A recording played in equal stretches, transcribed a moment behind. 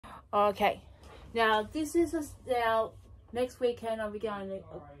Okay, now this is now next weekend I'll be going to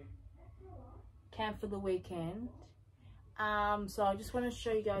camp for the weekend. So I just want to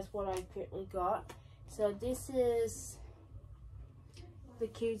show you guys what I quickly got. So this is the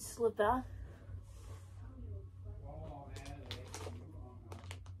cute slipper.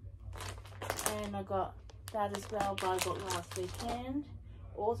 And I got that as well, but I got last weekend.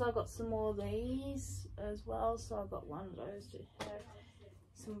 Also I got some more of these as well, so I got one of those to have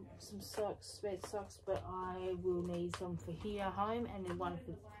some socks, spare socks, but I will need some for here home, and then one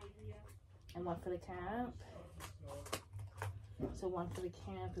for the camp. So one for the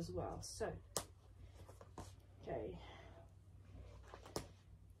camp as well. So okay.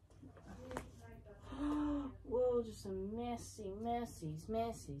 Whoa, just some mess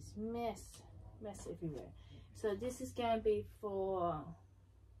everywhere. So this is going to be for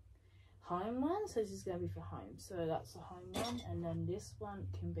home one. So this is going to be for home. So that's the home one, and then this one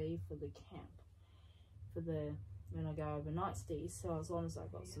can be for the camp, for the when I go overnight stays. So as long as I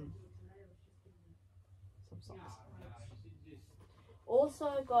got some socks.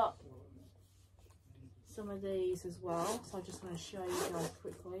 Also got some of these as well. So I just want to show you guys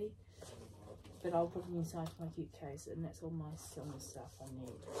quickly. But I'll put them inside my cute case, and that's all my summer stuff I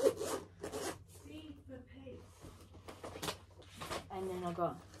need. And then I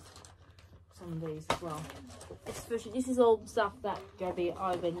got some of these as well. Especially, this is all stuff that go be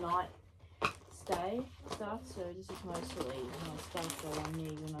overnight stay stuff. So this is mostly my stuff that I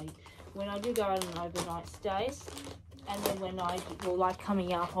need when I do go on an overnight stays. And then when I like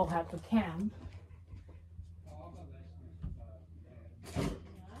coming out, I'll have the camp.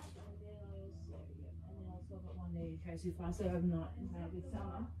 Okay, so if I say overnight, maybe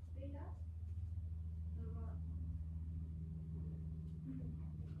summer.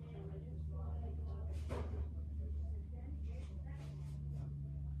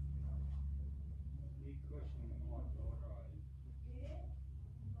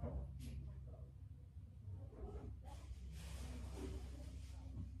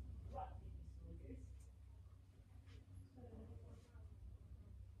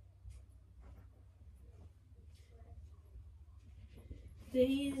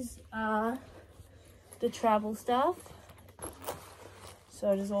 These are the travel stuff.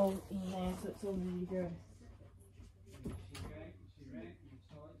 So it is all in there, so it's all ready to go.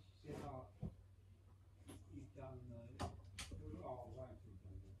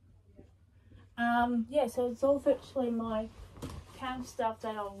 Yeah, so it's all virtually my camp stuff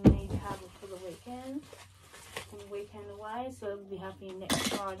that I'll need to have for the weekend. From the weekend away, so it'll be happening next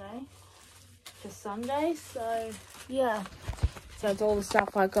Friday to Sunday. So yeah. So that's all the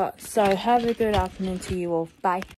stuff I got. So have a good afternoon to you all. Bye.